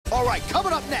right,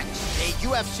 coming up next, a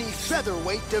UFC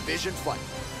featherweight division fight.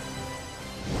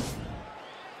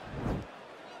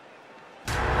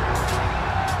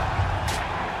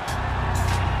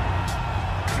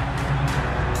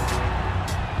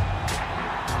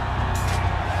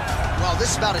 Well,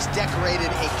 this is about as decorated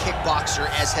a kickboxer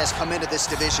as has come into this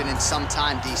division in some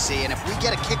time, DC. And if we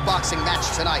get a kickboxing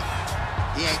match tonight,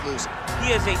 he ain't losing.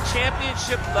 He is a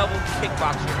championship-level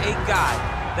kickboxer, a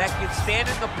guy that can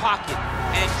stand in the pocket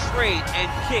and trade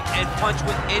and kick and punch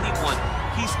with anyone.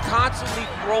 He's constantly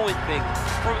throwing things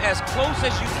from as close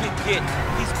as you can get.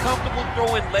 He's comfortable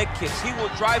throwing leg kicks. He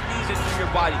will drive knees into your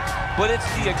body. But it's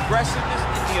the aggressiveness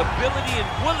and the ability and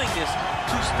willingness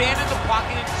to stand in the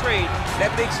pocket and trade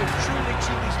that makes him truly,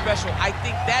 truly special. I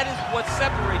think that is what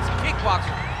separates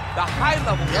kickboxing, the high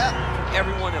level, from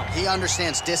everyone else. He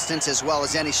understands distance as well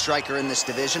as any striker in this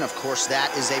division. Of course,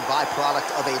 that is a byproduct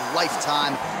of a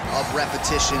lifetime of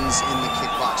repetitions in the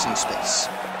kickboxing space.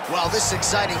 Well, this is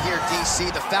exciting here,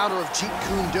 DC. The founder of Jeet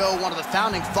Kune Do, one of the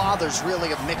founding fathers,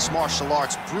 really, of mixed martial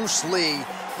arts, Bruce Lee,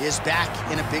 is back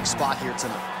in a big spot here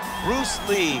tonight. Bruce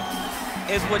Lee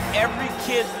is what every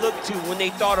kid looked to when they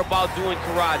thought about doing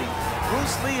karate.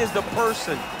 Bruce Lee is the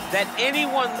person that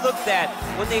anyone looked at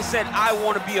when they said, I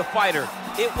want to be a fighter.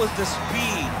 It was the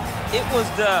speed, it was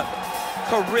the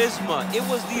charisma, it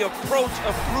was the approach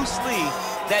of Bruce Lee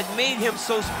that made him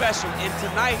so special. And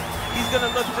tonight, he's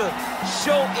gonna look to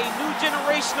show a new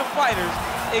generation of fighters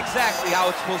exactly how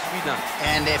it's supposed to be done.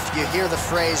 And if you hear the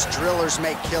phrase, drillers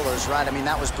make killers, right? I mean,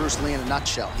 that was Bruce Lee in a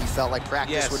nutshell. He felt like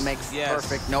practice would make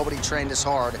perfect. Nobody trained as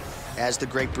hard as the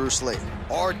great Bruce Lee.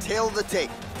 Our tail of the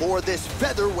tape for this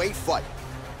featherweight fight.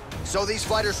 So these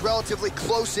fighters relatively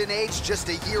close in age, just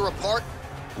a year apart,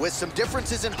 with some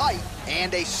differences in height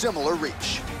and a similar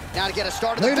reach. Now to get us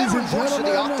started, the veteran portion of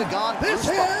the octagon. This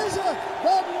is the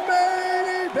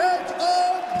main event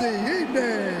of the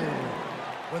evening.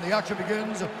 When the action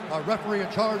begins, our referee in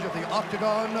charge of the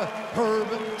octagon, Herb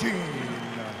Dean.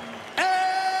 And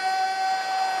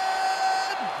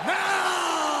now,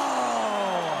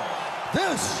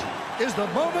 this is the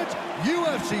moment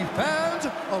UFC fans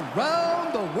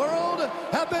around the world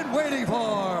have been waiting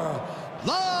for.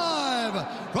 Live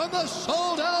from the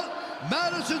sold-out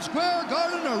Madison Square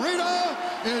Garden Arena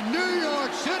in New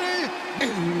York City,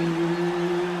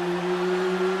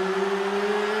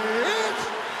 it's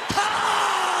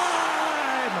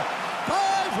time!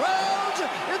 5 rounds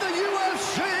in the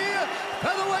UFC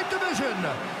featherweight division.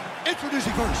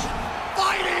 Introducing first,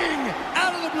 fighting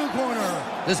out of the blue corner.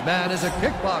 This man is a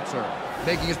kickboxer,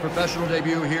 making his professional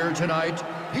debut here tonight.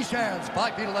 He stands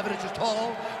 5 feet 11 inches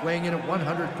tall, weighing in at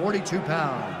 142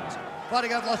 pounds.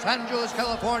 Fighting out of Los Angeles,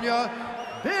 California,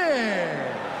 Big.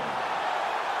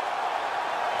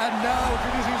 And now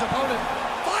introducing his opponent,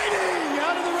 fighting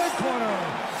out of the red corner.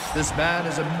 This man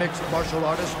is a mixed martial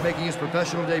artist, making his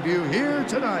professional debut here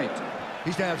tonight.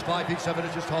 He stands 5 feet 7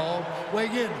 inches tall,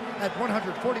 weighing in at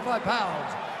 145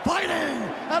 pounds. Fighting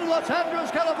out of Los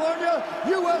Angeles, California,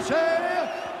 USA,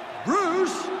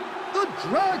 Bruce the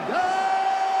Dragon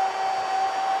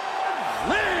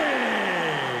Lee!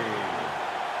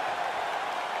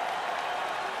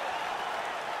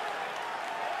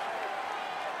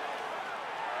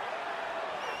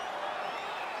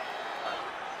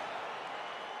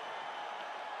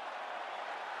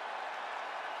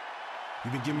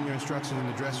 You've been given your instructions in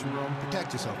the dressing room.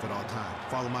 Protect yourself at all times.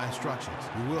 Follow my instructions.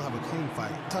 We will have a clean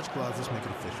fight. Touch gloves, let's make it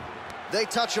official. They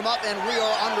touch him up and we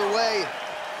are underway.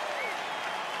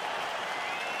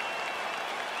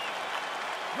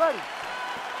 Ready.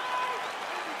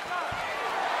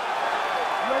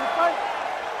 You ready to fight?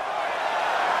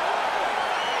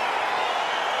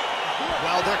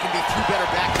 Well, there can be few better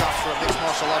backdrops for a mixed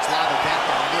martial arts live event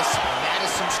than this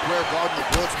Madison Square Garden, the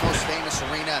world's most famous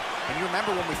arena. And you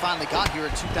remember when we finally got here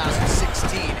in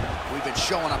 2016, we've been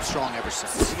showing up strong ever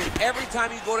since. Every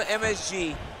time you go to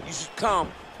MSG, you should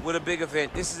come with a big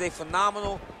event. This is a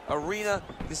phenomenal arena.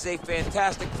 This is a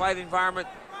fantastic fight environment.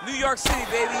 New York City,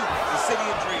 baby, the city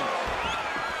of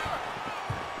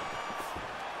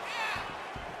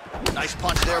dreams. Nice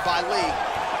punch there by Lee.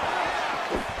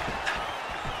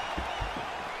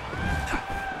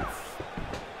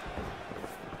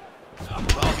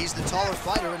 Well, he's the taller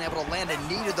fighter and able to land a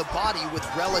knee to the body with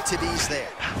relative ease there.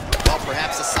 Well,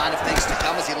 perhaps a sign of things to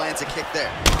come as he lands a kick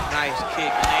there. Nice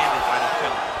kick landed by the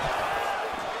penalty.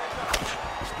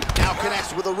 Now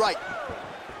connects with a right.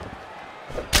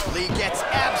 Lee gets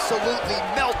absolutely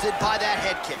melted by that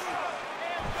head kick.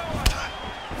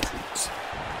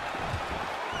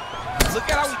 Look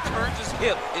at how he turns his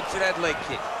hip into that leg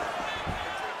kick.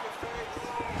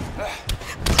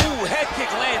 Ooh, head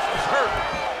kick lands, he's hurt.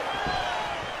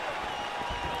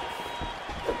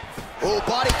 Oh,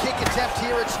 body kick attempt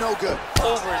here, it's no good.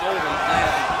 Over and over, he's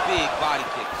landing big body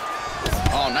kicks.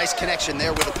 Oh, nice connection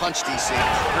there with a punch, DC.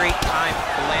 Great time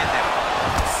to land that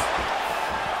punch.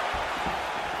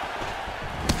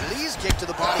 Lee's kick to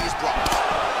the body is blocked.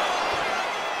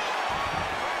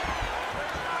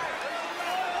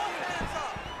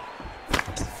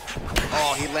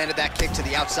 Oh, he landed that kick to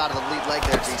the outside of the lead leg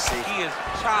there, DC. He is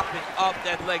chopping up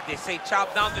that leg. They say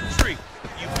chop down the tree.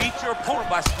 You beat your opponent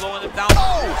by slowing him down.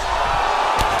 Oh!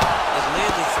 He's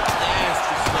landing some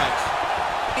nasty strikes.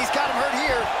 He's got him hurt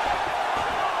here.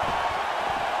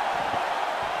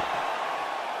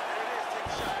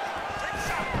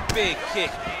 Big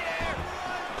kick.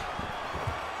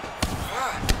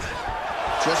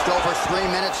 Just over 3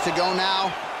 minutes to go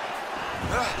now.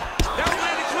 That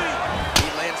landed clean. He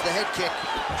lands the head kick.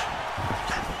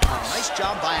 Oh, nice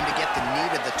job by him to get the knee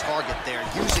to the target there,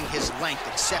 using his length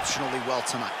exceptionally well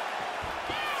tonight.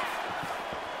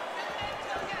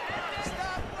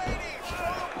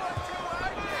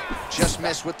 Just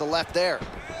missed with the left there.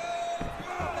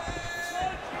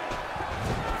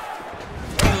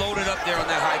 He loaded up there on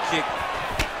that high kick.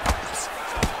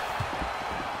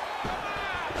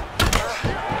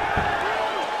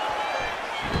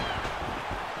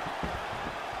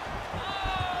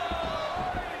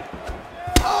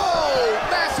 Oh,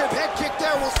 massive head kick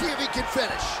there. We'll see if he can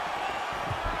finish.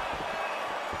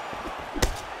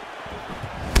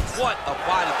 What a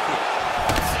body kick.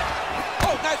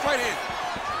 Oh, nice right hand.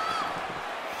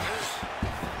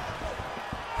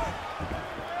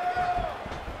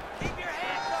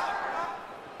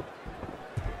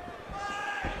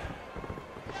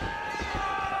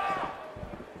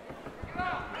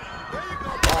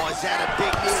 Is that a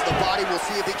big knee to the body? We'll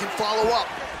see if he can follow up.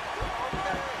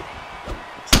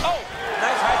 Oh,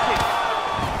 nice high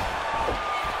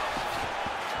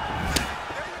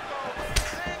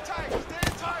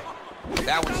kick.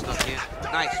 That one snuck in.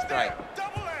 Nice strike.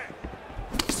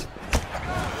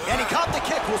 And he caught the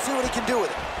kick. We'll see what he can do with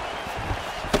it.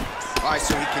 All right,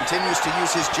 so he continues to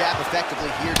use his jab effectively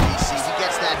here, DC. He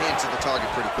gets that hand to the target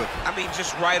pretty quickly. I mean,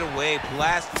 just right away,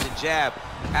 blasting the jab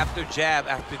after jab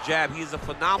after jab. He's a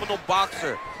phenomenal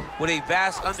boxer with a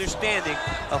vast understanding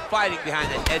of fighting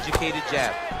behind an educated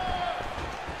jab.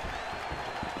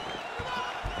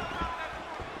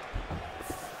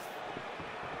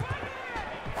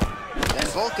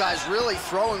 And both guys really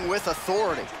throwing with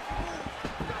authority.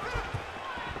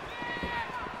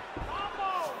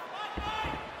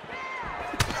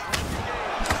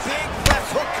 Big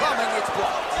left hook coming, it's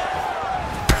blocked.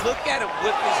 Look at him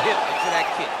whip his hip into that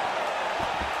kick.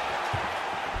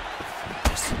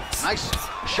 Nice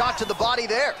shot to the body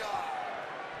there.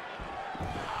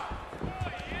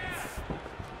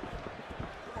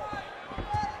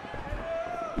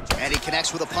 And he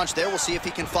connects with a punch there. We'll see if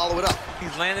he can follow it up.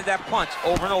 He's landed that punch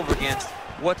over and over again.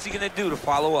 What's he gonna do to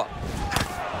follow up?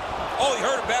 Oh, he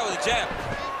hurt him bad with a jab.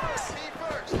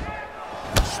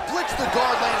 Splits the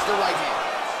guard, lands the right hand.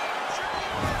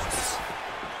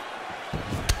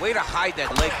 Way to hide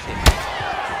that leg kick.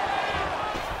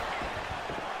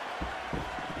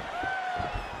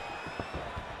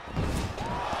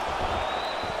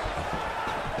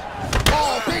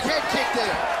 Oh, big head kick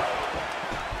there.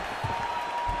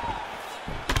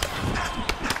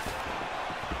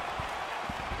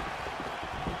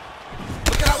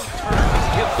 Look at how he turns his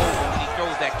hip over when he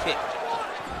throws that kick.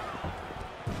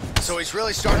 So he's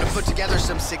really starting to put together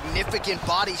some significant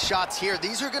body shots here.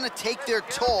 These are going to take their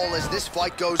toll as this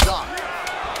fight goes on.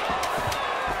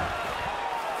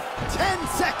 10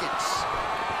 seconds.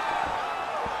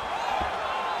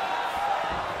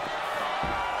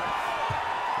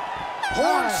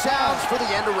 Horn sounds for the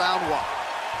end of round one.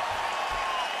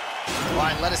 All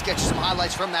right, let us get you some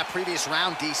highlights from that previous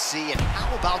round, DC. And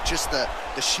how about just the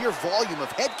sheer volume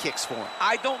of head kicks for him?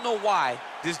 I don't know why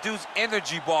this dude's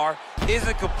energy bar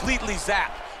isn't completely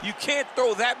zapped. You can't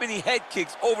throw that many head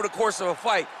kicks over the course of a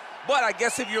fight, but I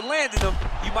guess if you're landing them,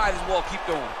 you might as well keep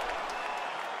going.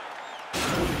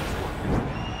 You're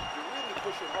really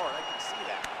pushing hard, I can see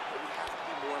that. But we have to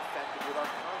be more effective with our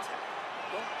contact.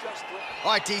 Don't just throw.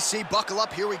 All right, DC, buckle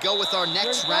up. Here we go with our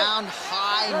next round.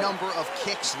 High number of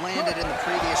kicks landed in the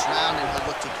previous round, and he'll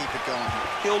look to keep it going here.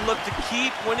 He'll look to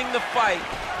keep winning the fight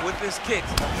with his kicks.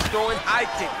 He's throwing high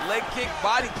kick, leg kick,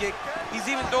 body kick. He's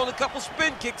even throwing a couple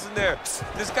spin kicks in there.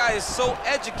 This guy is so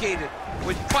educated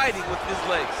with fighting with his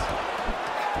legs.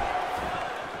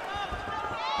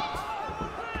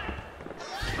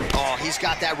 Oh, he's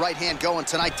got that right hand going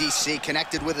tonight, DC.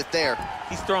 Connected with it there.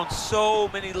 He's thrown so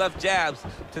many left jabs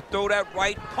to throw that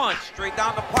right punch straight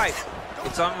down the pipe.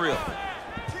 It's unreal.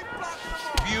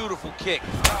 Beautiful kick.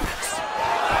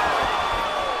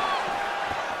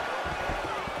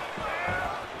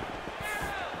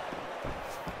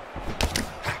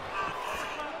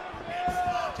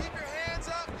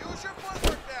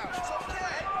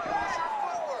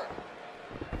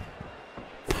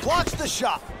 Blocks the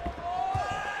shot.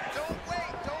 Don't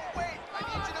wait, don't wait. I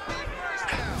need you to be first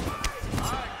now.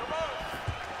 All right, come on.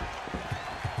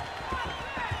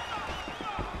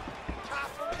 Chop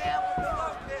him down with the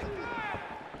low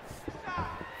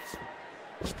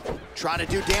kick. Trying to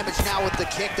do damage now with the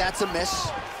kick. That's a miss.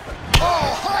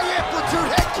 Oh, high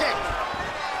amplitude head kick.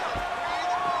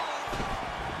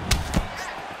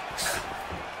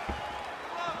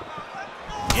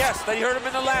 Yes, they hurt him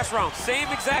in the last round. Same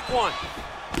exact one.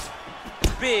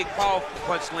 Big, powerful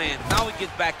punch lands. Now he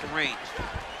gets back to range.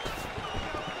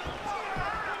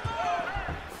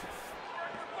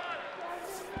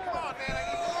 Come on, man. I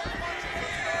need more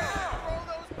punches. Throw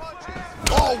those punches.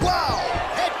 Oh, wow.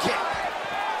 Head kick.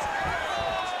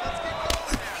 Let's get going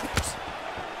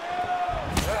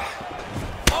now.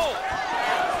 Oh!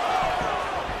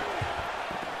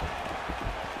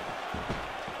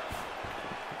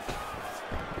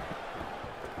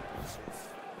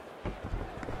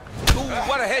 Ooh,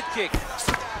 what a head kick.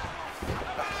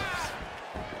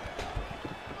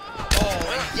 Oh,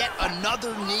 and yet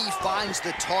another knee finds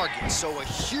the target. So a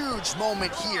huge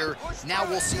moment here. Now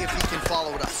we'll see if he can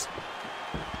follow it up.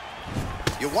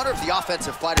 You wonder if the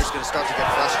offensive fighter is going to start to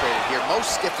get frustrated here.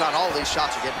 Most, if not all, of these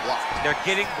shots are getting blocked. They're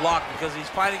getting blocked because he's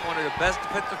fighting one of the best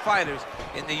defensive fighters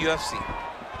in the UFC.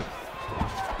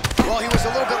 Well, he was a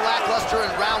little bit lackluster in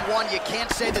round one. You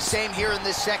can't say the same here in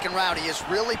this second round. He has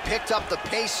really picked up the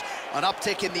pace, an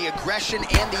uptick in the aggression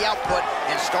and the output,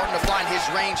 and starting to find his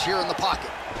range here in the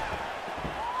pocket.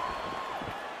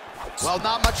 Well,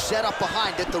 not much setup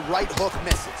behind it. The right hook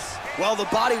misses. Well, the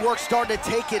body work starting to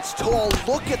take its toll.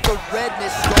 Look at the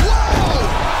redness. Whoa!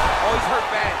 Oh, he's hurt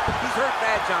bad. He's hurt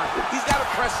bad, John. He's got to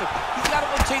press him. He's got to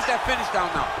go chase that finish down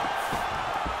now.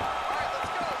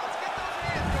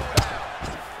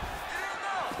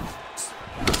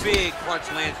 Big punch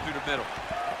lands through the middle.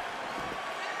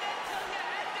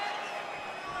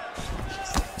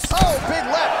 Oh, big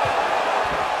left.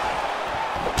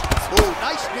 Ooh,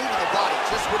 nice knee to the body.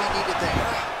 Just what he needed there.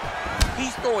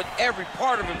 He's throwing every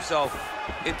part of himself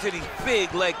into these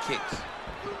big leg kicks.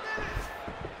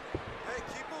 Hey,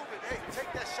 keep moving. Hey,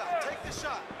 take that shot. Take the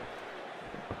shot.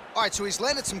 All right, so he's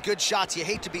landed some good shots. You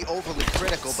hate to be overly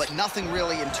critical, but nothing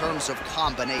really in terms of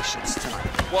combinations tonight.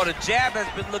 Well, the jab has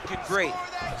been looking great.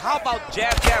 How about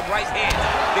jab, jab, right hand?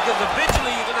 Because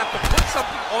eventually you're going to have to put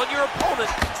something on your opponent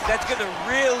that's going to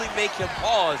really make him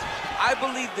pause. I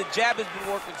believe the jab has been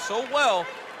working so well,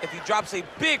 if he drops a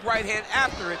big right hand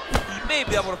after it, he may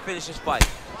be able to finish his fight.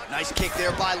 Nice kick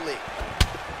there by Lee.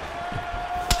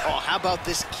 Oh, how about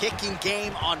this kicking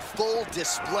game on full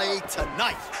display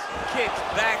tonight? Kicks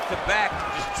back to back,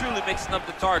 just truly mixing up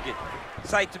the target.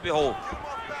 Sight to behold.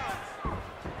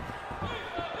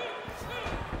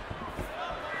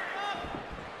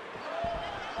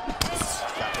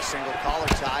 Got the single collar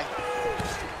tie.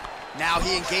 Now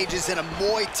he engages in a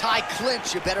Muay Thai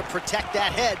clinch. You better protect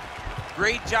that head.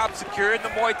 Great job securing the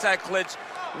Muay Thai clinch.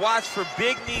 Watch for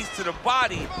big knees to the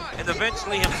body, and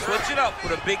eventually him switch it up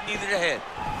with a big knee to the head.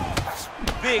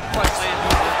 Big punch lands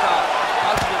over the top.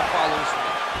 How's he gonna follow this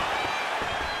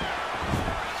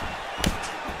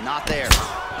one? Not there.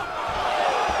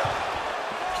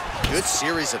 Good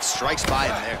series of strikes by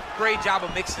him there. Great job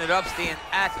of mixing it up, staying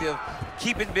active,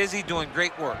 keeping busy, doing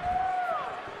great work.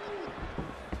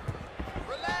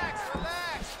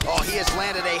 Oh, he has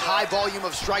landed a high volume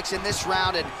of strikes in this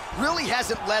round and really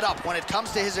hasn't let up. When it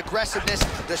comes to his aggressiveness,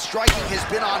 the striking has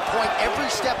been on point every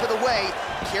step of the way.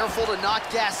 Careful to not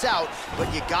gas out, but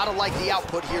you gotta like the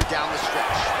output here down the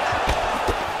stretch.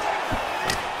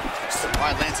 All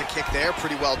right, lands a kick there,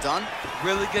 pretty well done.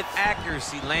 Really good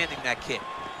accuracy landing that kick.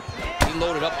 He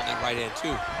loaded up on that right hand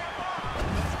too.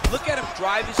 Look at him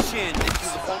drive his shin into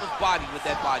his opponent's body with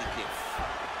that body kick.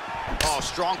 Oh,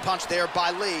 strong punch there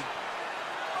by Lee.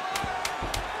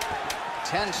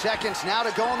 10 seconds now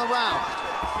to go in the round.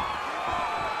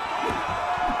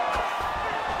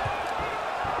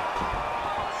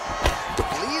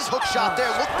 Lee's hook shot there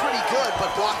looked pretty good,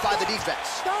 but blocked by the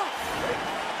defense.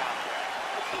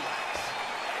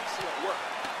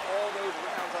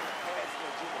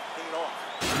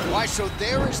 All right, so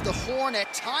there is the horn.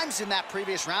 At times in that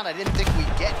previous round, I didn't think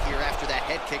we'd get here after that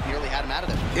head kick nearly had him out of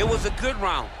there. It was a good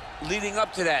round leading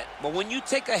up to that, but when you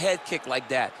take a head kick like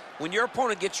that, when your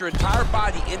opponent gets your entire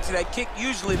body into that kick,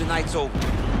 usually the night's over.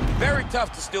 Very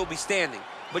tough to still be standing,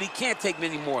 but he can't take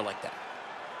many more like that.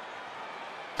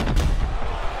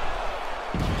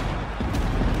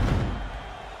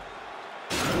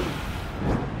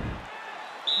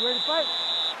 You ready to fight?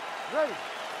 Ready.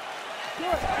 Do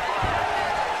it.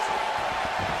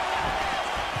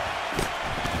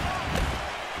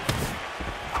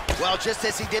 Well, just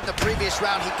as he did in the previous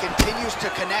round, he continues to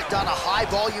connect on a high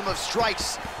volume of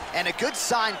strikes. And a good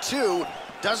sign, too,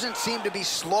 doesn't seem to be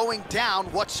slowing down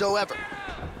whatsoever.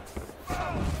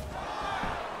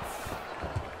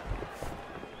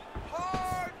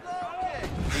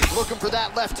 He's looking for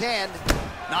that left hand.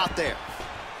 Not there.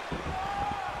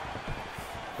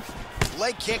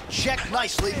 Leg kick checked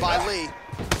nicely by Lee.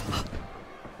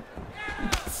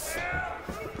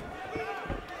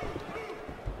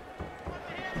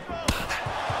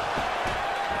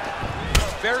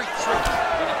 Very tricky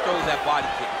when he throws that body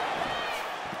kick.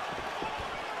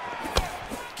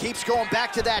 Keeps going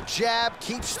back to that jab,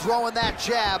 keeps throwing that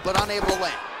jab, but unable to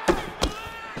land.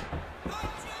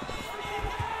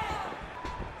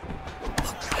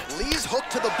 Lee's hook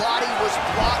to the body was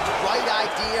blocked. Right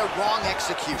idea, wrong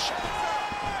execution.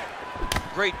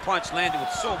 Great punch landed with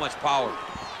so much power.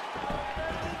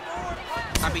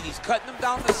 I mean, he's cutting them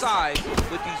down the side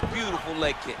with these beautiful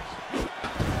leg kicks.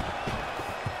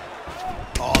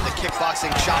 Oh, the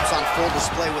kickboxing chops on full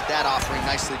display with that offering.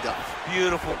 Nicely done.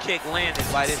 Beautiful kick landed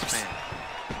by this man.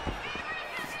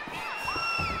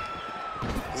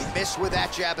 He missed with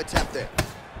that jab attempt there.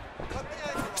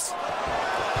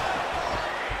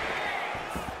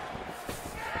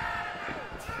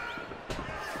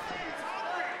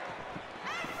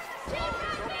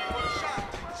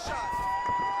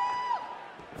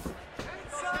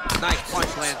 Nice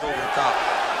punch lands over the top.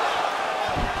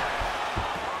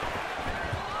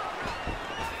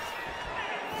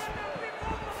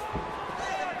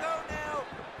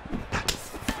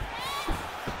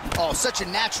 Oh, such a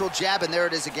natural jab, and there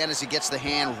it is again as he gets the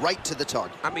hand right to the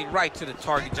target. I mean, right to the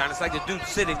target, John. It's like the dude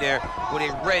sitting there with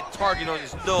a red target on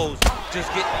his nose, just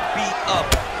getting beat up,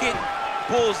 hitting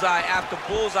bullseye after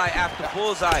bullseye after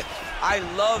bullseye. I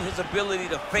love his ability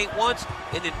to feint once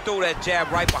and then throw that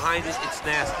jab right behind it. It's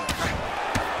nasty.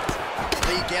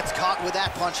 Lee gets caught with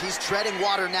that punch. He's treading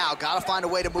water now. Got to find a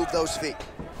way to move those feet.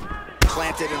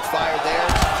 Planted and fired there.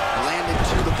 Landed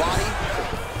to the body.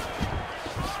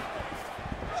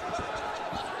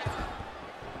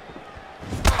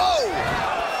 Oh!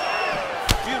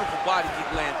 Beautiful body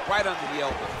kick lands right under the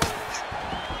elbow.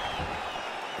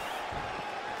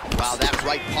 Wow, that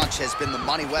right punch has been the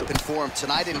money weapon for him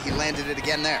tonight, and he landed it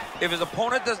again there. If his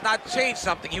opponent does not change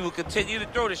something, he will continue to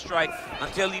throw the strike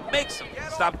until he makes him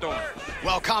stop throwing it.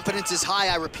 Well, confidence is high.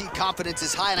 I repeat, confidence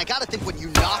is high. And I got to think when you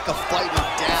knock a fighter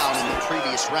down in the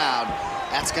previous round,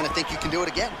 that's going to think you can do it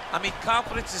again. I mean,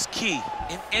 confidence is key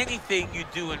in anything you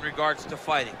do in regards to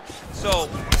fighting. So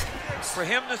for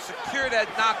him to secure that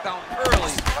knockdown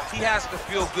early, he has to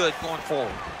feel good going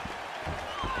forward.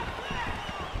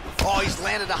 Oh, he's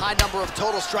landed a high number of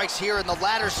total strikes here in the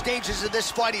latter stages of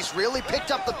this fight. He's really picked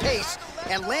up the pace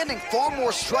and landing far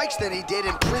more strikes than he did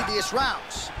in previous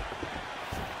rounds.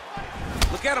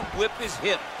 Look at him whip his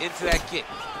hip into that kick.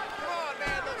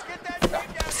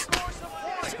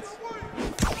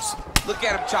 Look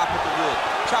at him chopping the wood.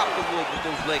 Chop the wood with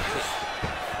those leg kicks.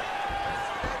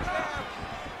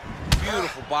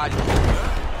 Beautiful body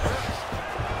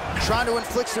kick. Trying to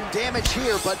inflict some damage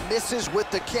here, but misses with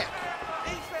the kick.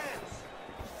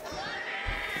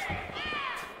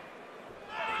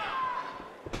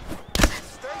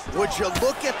 Would you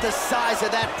look at the size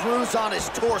of that bruise on his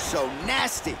torso?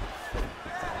 Nasty.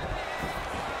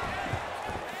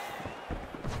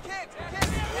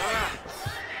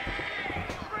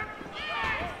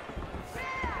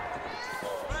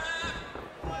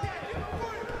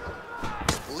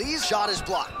 Lee's shot is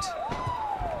blocked.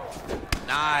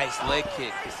 Nice leg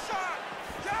kick.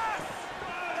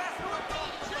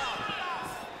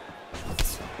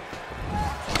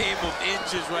 Game of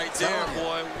inches right there,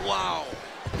 boy. Wow.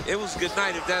 It was a good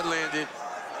night if that landed.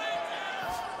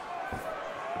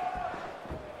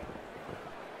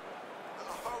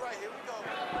 All right, here we go.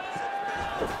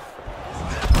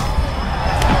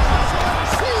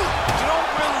 You don't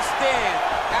really stand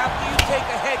after you take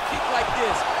a head kick like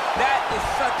this. That is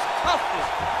such toughness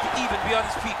to even be on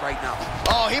his feet right now.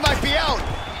 Oh, he might be out.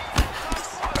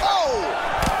 Oh!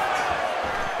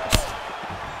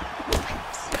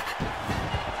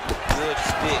 Good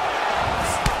stick.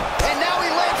 And now he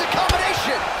lands a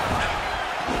combination.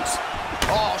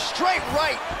 Oh, straight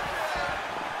right.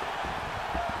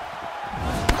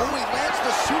 Oh, he lands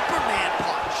the Superman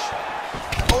punch.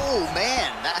 Oh,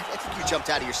 man. I think you jumped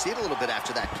out of your seat a little bit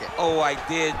after that kick. Oh, I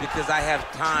did, because I have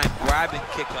time grabbing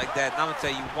kick like that. And I'm going to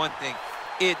tell you one thing.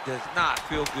 It does not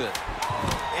feel good.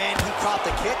 And he caught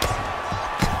the kick.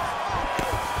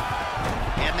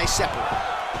 And they separate.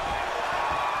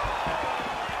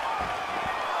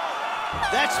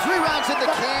 That's 3 rounds in the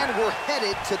can. We're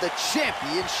headed to the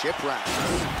championship round.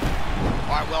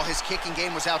 All right, well, his kicking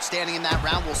game was outstanding in that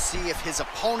round. We'll see if his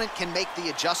opponent can make the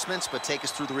adjustments, but take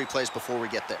us through the replays before we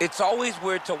get there. It's always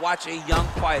weird to watch a young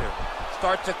fighter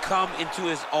start to come into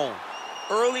his own.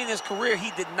 Early in his career,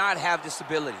 he did not have this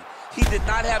ability. He did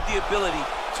not have the ability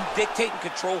to dictate and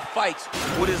control fights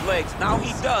with his legs. Now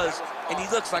he does, and he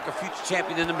looks like a future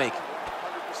champion in the making.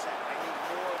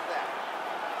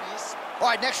 All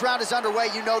right, next round is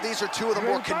underway. You know these are two of the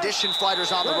more conditioned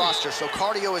fighters on the roster, so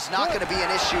cardio is not going to be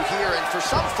an issue here. And for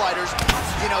some fighters,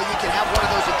 you know, you can have one of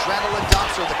those adrenaline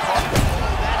dumps or the cardio.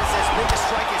 That is as big a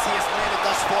strike as he has landed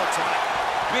thus far tonight.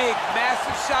 Big,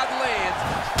 massive shot lands.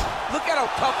 Look at how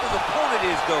tough his opponent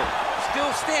is, though. Still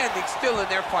standing, still in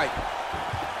their fight.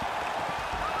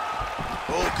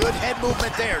 Oh, good head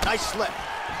movement there. Nice slip.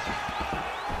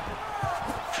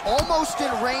 Almost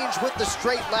in range with the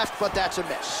straight left, but that's a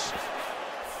miss.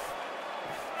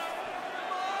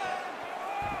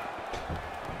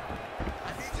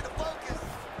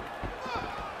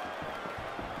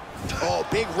 Oh,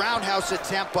 big roundhouse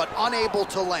attempt, but unable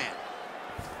to land.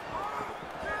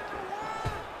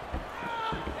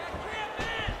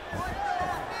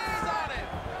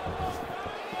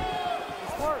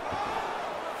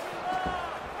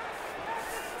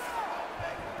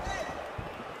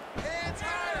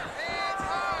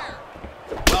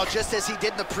 Well, just as he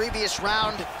did in the previous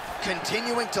round,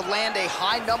 continuing to land a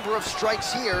high number of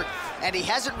strikes here, and he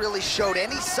hasn't really showed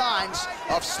any signs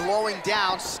of slowing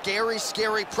down. Scary,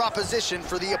 scary proposition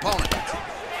for the opponent.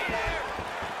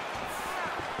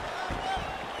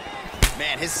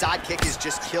 Man, his sidekick is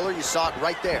just killer. You saw it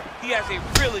right there. He has a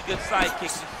really good sidekick.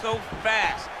 He's so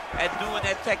fast at doing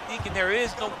that technique, and there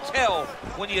is no tell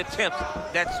when he attempts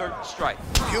that certain strike.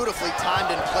 Beautifully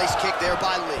timed and place kick there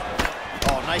by Lee.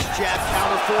 Oh, nice jab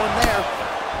counter for him there.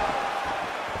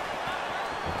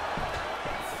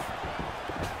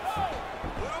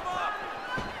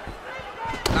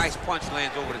 Nice punch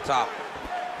lands over the top.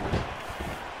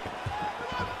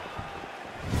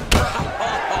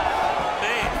 Oh,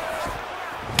 man.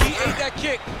 He ate that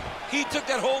kick. He took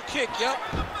that whole kick, yep.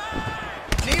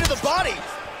 Knee to the body.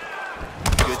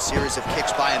 Good series of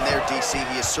kicks by him there, DC.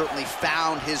 He has certainly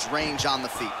found his range on the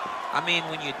feet. I mean,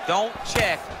 when you don't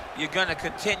check, you're going to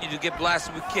continue to get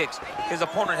blasted with kicks. His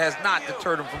opponent has not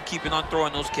deterred him from keeping on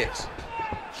throwing those kicks.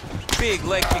 Big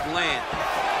leg kick land.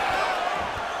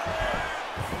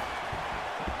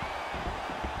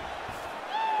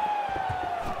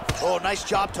 Oh, nice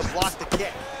job to block the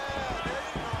kick.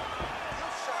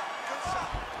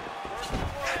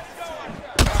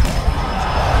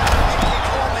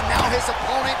 And now his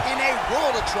opponent in a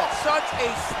world of trouble. Such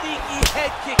a sneaky head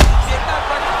kick. He did not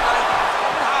recognize it was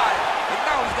coming high, and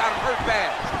now he's got him hurt bad.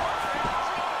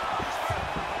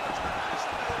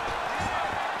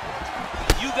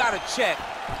 You got to check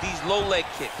these low leg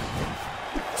kicks.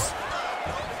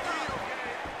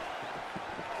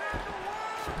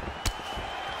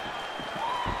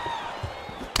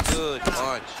 Good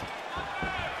punch.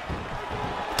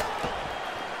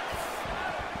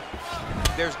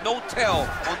 There's no tell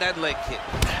on that leg kick.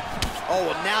 Oh,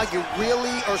 and now you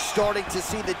really are starting to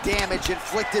see the damage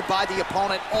inflicted by the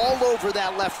opponent all over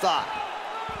that left thigh.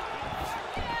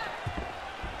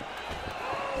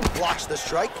 Blocks the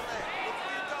strike.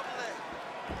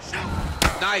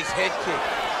 Nice head kick.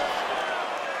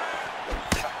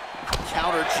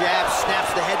 Counter jab,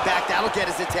 snaps the head back. That'll get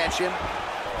his attention.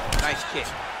 Nice kick.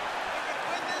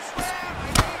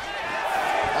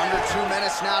 Under 2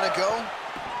 minutes now to go.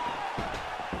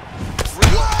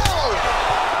 Whoa!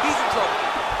 He's in trouble.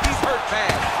 He's hurt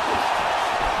bad.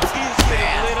 He's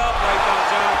getting lit up right now,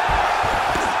 John.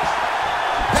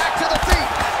 Back to the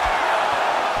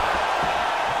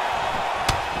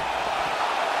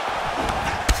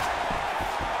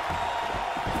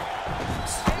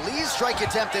feet. Lee's strike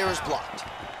attempt there is blocked.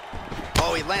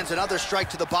 Oh, he lands another strike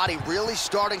to the body, really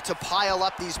starting to pile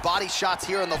up these body shots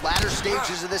here in the latter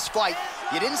stages of this fight.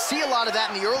 You didn't see a lot of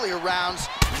that in the earlier rounds,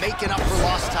 making up for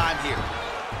lost time here.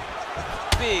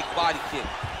 Big body kick.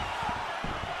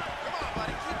 Come on,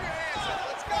 buddy, keep your hands up.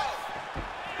 Let's go.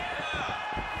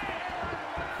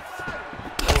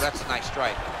 Oh, that's a nice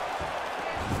strike.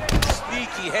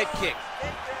 Sneaky head kick.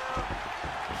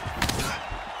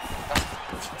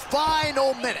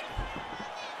 Final minute.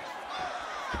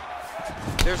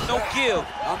 There's no give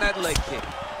on that leg kick.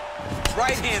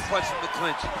 Right hand punch from the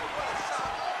clinch.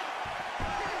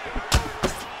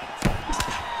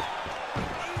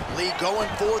 Lee going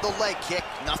for the leg kick.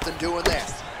 Nothing doing there.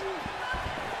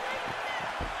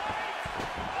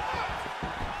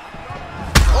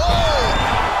 Oh!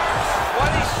 What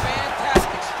a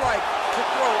fantastic strike to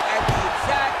throw at the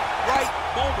exact right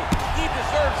moment. He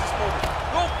deserves this moment.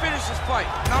 Go finish this fight.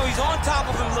 Now Now he's on top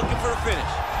of him looking for the finish.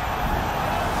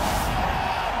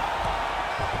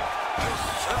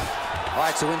 All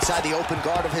right, so inside the open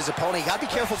guard of his opponent. You gotta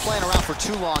be careful playing around for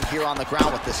too long here on the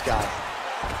ground with this guy.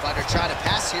 Fighter trying to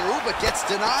pass here, but gets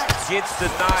denied. Gets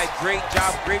denied. Great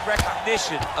job, great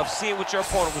recognition of seeing what your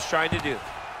opponent was trying to do.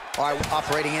 All right,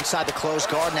 operating inside the closed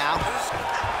guard now.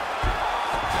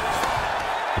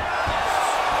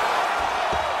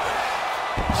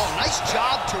 Oh, nice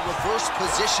job to reverse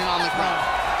position on the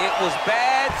ground. It was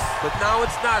bad, but now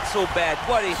it's not so bad.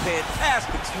 What a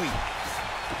fantastic sweep.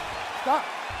 Stop.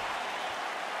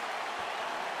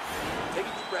 Take a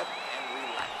deep breath and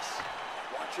relax.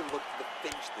 Watch him look for the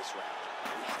finish this round.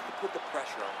 We have to put the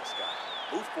pressure on this guy.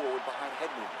 Move forward behind head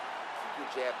movement.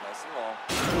 Keep your jab nice and long.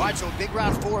 All right, so a big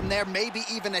round for him there, maybe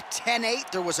even a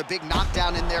 10-8. There was a big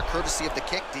knockdown in there, courtesy of the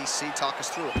kick. DC, talk us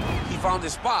through it. He found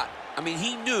his spot. I mean,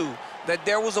 he knew that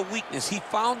there was a weakness. He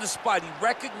found the spot. He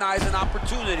recognized an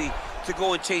opportunity to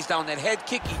go and chase down that head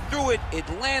kick. He threw it, it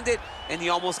landed, and he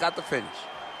almost got the finish.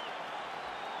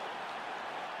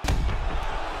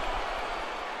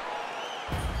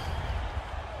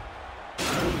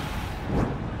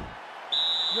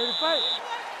 Ready to fight?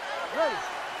 Ready.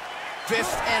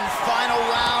 Fifth and final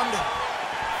round.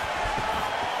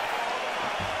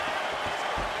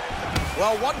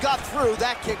 Well, one got through.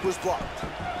 That kick was blocked.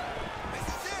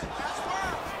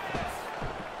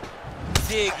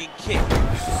 Dig and kick.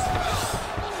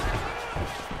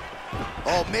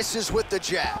 Oh, misses with the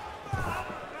jab.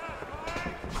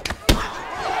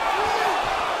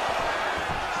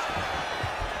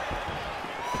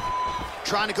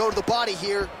 Trying to go to the body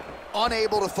here.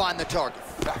 Unable to find the target.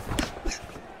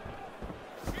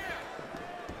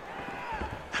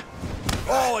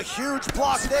 Oh, a huge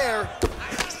block there.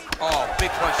 Oh, big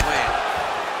punch land.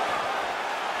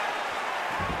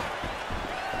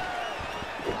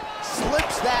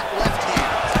 Slips that left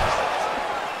hand.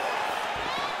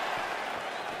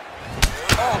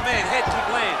 Oh, man, head kick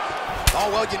lands. Oh,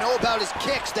 well, you know about his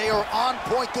kicks. They are on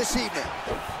point this evening.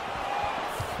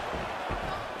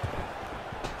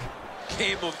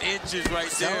 Game of inches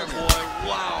right there, boy.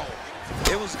 Wow.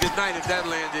 It was a good night if that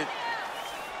landed.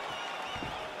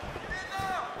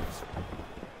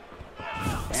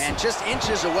 And just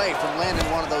inches away from landing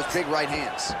one of those big right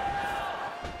hands.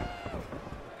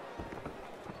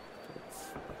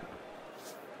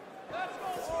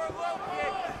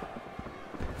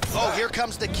 Oh, here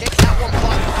comes the kick. That one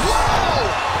blocked. Whoa!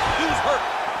 Dude's hurt.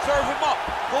 Serve him up.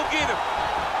 Go get him.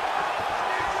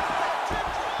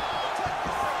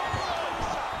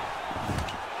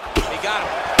 He got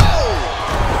him. Oh!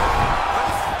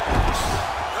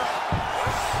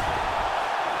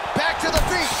 Back to the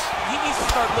feet. He needs to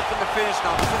start looking to finish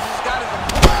now because he's got his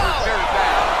opponent very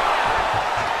bad.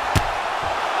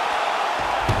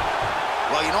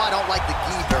 Well, you know, I don't like the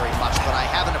gi very much, but I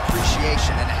have an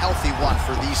appreciation and a healthy one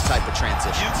for these type of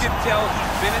transitions. You can tell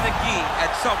he's been in a gi at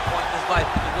some point in his life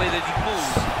in the way that he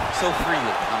moves so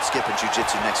freely. I'm skipping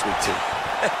jiu-jitsu next week, too.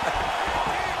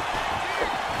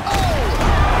 Oh!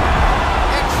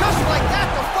 And just like that,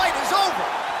 the fight is over.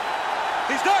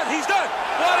 He's done. He's done.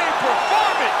 What a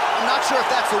performance. I'm not sure if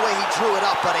that's the way he drew it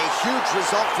up, but a huge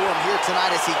result for him here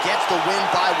tonight as he gets the win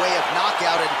by way of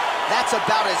knockout. And that's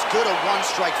about as good a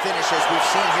one-strike finish as we've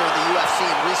seen here in the UFC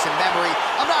in recent memory.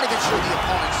 I'm not even sure the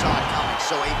opponent saw it coming,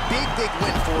 so a big, big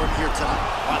win for him here tonight.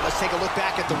 All right, let's take a look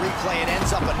back at the replay. It ends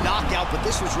up a knockout, but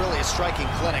this was really a striking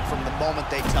clinic from the moment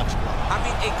they touched blood. I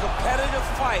mean, a competitive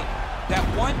fight. That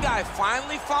one guy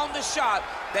finally found the shot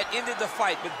that ended the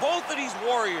fight. But both of these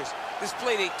warriors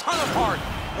displayed a ton of heart.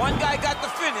 One guy got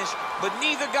the finish, but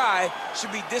neither guy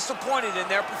should be disappointed in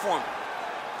their performance.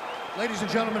 Ladies and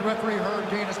gentlemen, referee Herb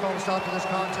Dean has called a stop to this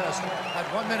contest at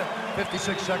 1 minute,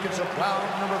 56 seconds of round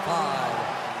number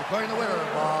 5. Declaring the winner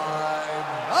by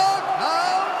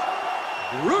knockout,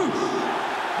 Bruce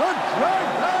the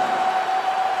Dragon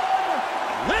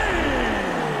Lee!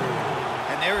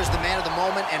 And there is the man of the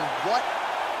moment, and what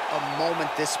a moment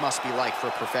this must be like for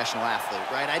a professional athlete,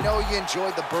 right? I know you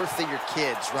enjoyed the birth of your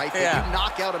kids, right? But you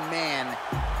knock out a man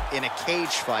in a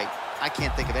cage fight. I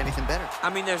can't think of anything better. I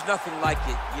mean, there's nothing like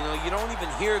it. You know, you don't even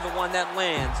hear the one that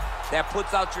lands, that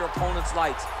puts out your opponent's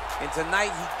lights. And tonight,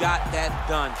 he got that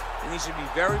done. And he should be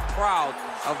very proud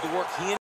of the work he